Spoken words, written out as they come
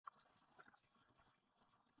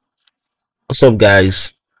What's up,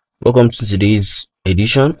 guys? Welcome to today's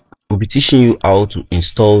edition. We'll be teaching you how to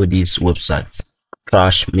install this website,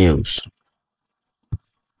 Trash Mails.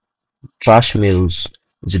 Trash Mails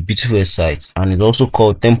is a beautiful website and it's also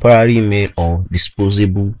called temporary email or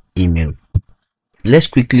disposable email. Let's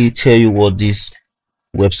quickly tell you what this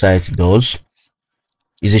website does.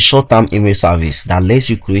 It's a short-term email service that lets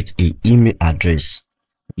you create an email address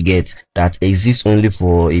that exists only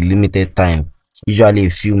for a limited time, usually a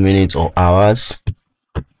few minutes or hours.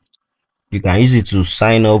 You can use it to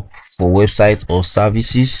sign up for websites or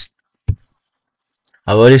services.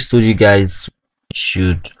 I've always told you guys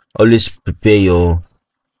should always prepare your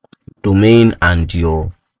domain and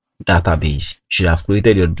your database. You should have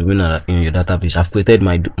created your domain in your database. I've created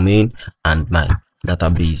my domain and my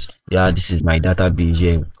database. Yeah, this is my database.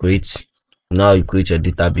 Yeah, now you create your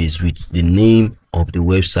database with the name of the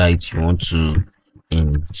website you want to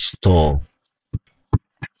install.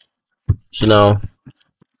 So now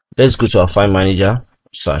let's go to our file manager,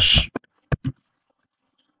 search.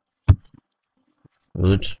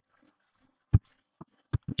 Good.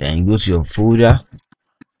 Then go to your folder.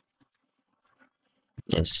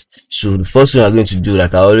 Yes, so the first thing we're going to do,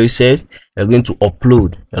 like I already said, you're going to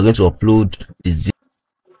upload the zip.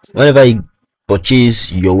 Whenever you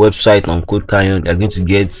purchase your website on Codecanyon, you're going to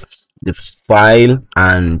get the file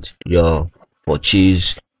and your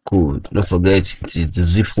purchase code. Don't forget, it is the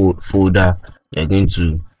zip folder you're going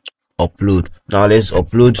to upload. Now let's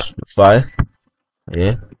upload the file.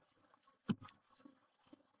 Yeah,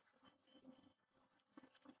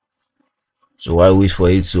 so while we wait for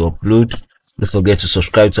it to upload, don't forget to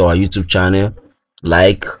subscribe to our YouTube channel,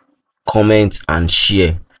 like, comment and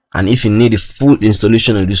share. And if you need a full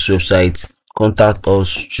installation of this website, contact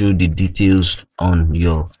us through the details on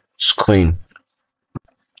your screen.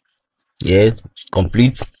 Yes, it's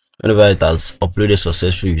complete. Whenever it has uploaded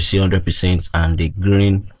successfully, you see 100% and the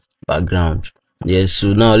green background. Yes,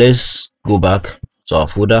 so now let's go back to our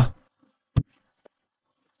folder.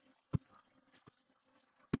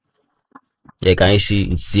 Yeah, can you see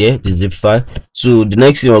it's here, the zip file? So the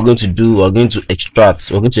next thing we're going to do, we're going to extract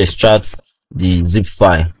the zip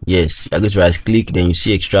file. Yes, you're going to right click, then you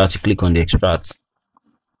see extract, you click on the extract.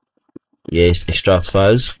 Yes, extract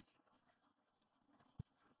files.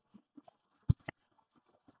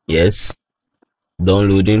 Yes,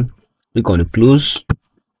 downloading. Click on the close.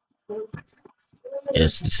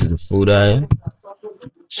 Yes, this is the folder.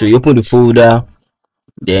 So you open the folder,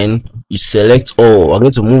 then you select all. We're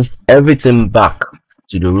going to move everything back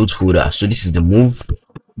to the root folder. So this is the move.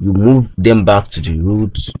 You move them back to the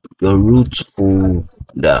your root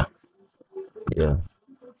folder. Yeah.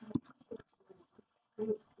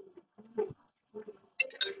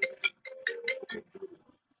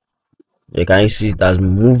 You can see it has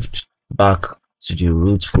moved back to the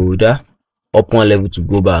root folder. Up one level to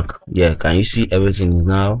go back. Yeah, can you see everything is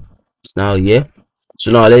now here?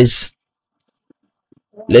 So now let's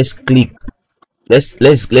click.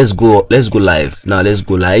 Let's go live. Now let's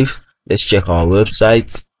go live. Let's check our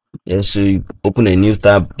website. Yeah, so you open a new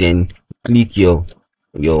tab, then click your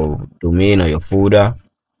domain or your folder.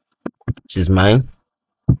 This is mine.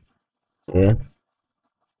 Yeah,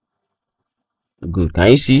 good. Can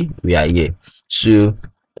you see we are here? So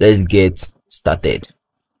let's get started.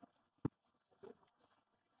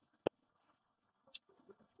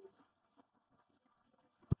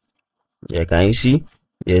 Yeah, can you see?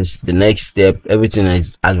 Yes, the next step, everything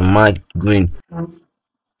is as marked green.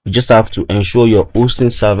 You just have to ensure your hosting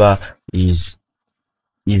server is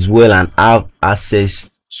well and have access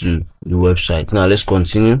to the website. Now let's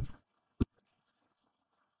continue.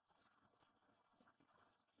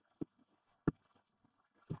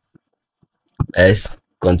 Let's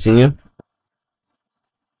continue.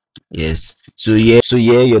 Yes, so here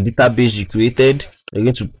your database you created, you're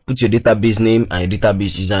going to put your database name and your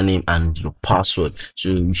database username and your password.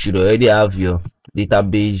 So you should already have your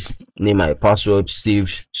database name and your password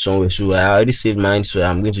saved somewhere. So I already saved mine, so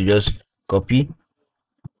I'm going to just copy.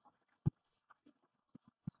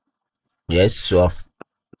 Yes, so I've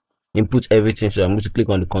input everything, so I'm going to click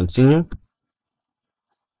on the continue.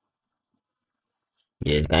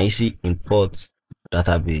 Yes, can you see import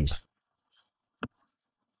database?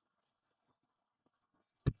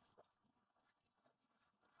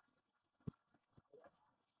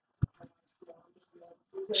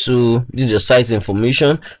 So this is your site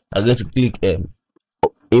information. I'm going to click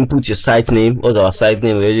input your site name. What's our site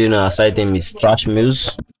name? We already know our site name is Trash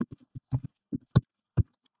Mails.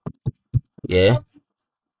 Yeah,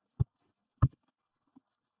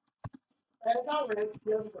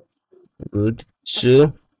 good.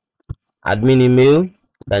 So admin email,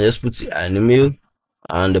 then just put an email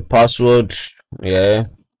and the password. Yeah,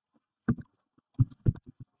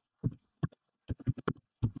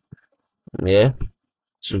 yeah.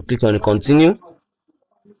 So click on the continue.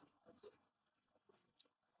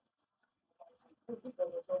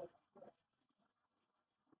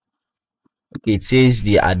 Okay, it says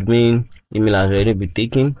the admin email has already been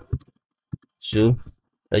taken. So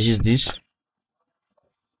let's use this.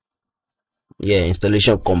 Yeah,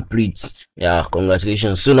 installation complete. Yeah,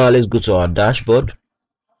 congratulations. So now let's go to our dashboard.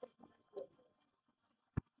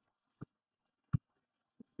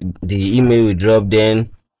 The email will drop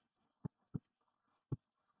then.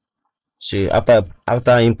 So after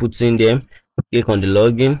inputting them, click on the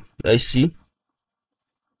login. Let's see.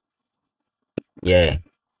 Yeah,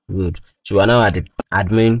 good. So we're now at the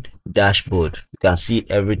admin dashboard. You can see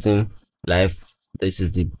everything live. This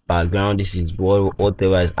is the background. This is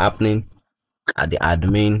whatever is happening at the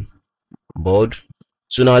admin board.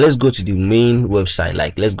 So now let's go to the main website.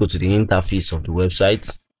 Like, let's go to the interface of the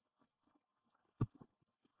website.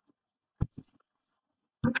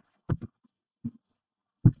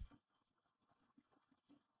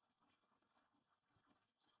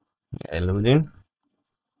 Loading,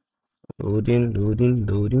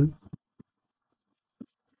 loading.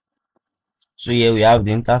 So here we have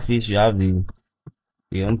the interface. We have the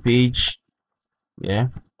home page. Yeah,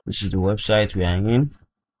 this is the website we are in.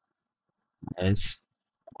 It's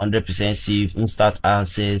 100% safe, instant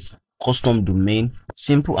access, custom domain,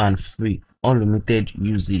 simple and free, unlimited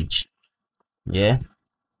usage. Yeah,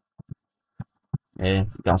 yeah.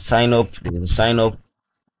 You can sign up. You can sign up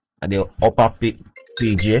at the upper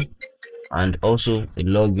page here, and also a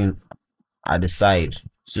login at the side.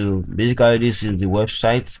 So basically, this is the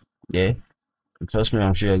website. Yeah, trust me,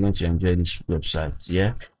 I'm sure you're going to enjoy this website.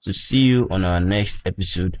 Yeah, so see you on our next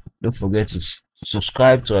episode. Don't forget to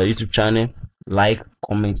subscribe to our YouTube channel, like,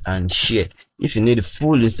 comment and share. If you need the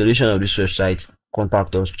full installation of this website,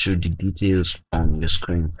 contact us through the details on your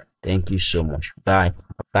screen. Thank you so much. Bye.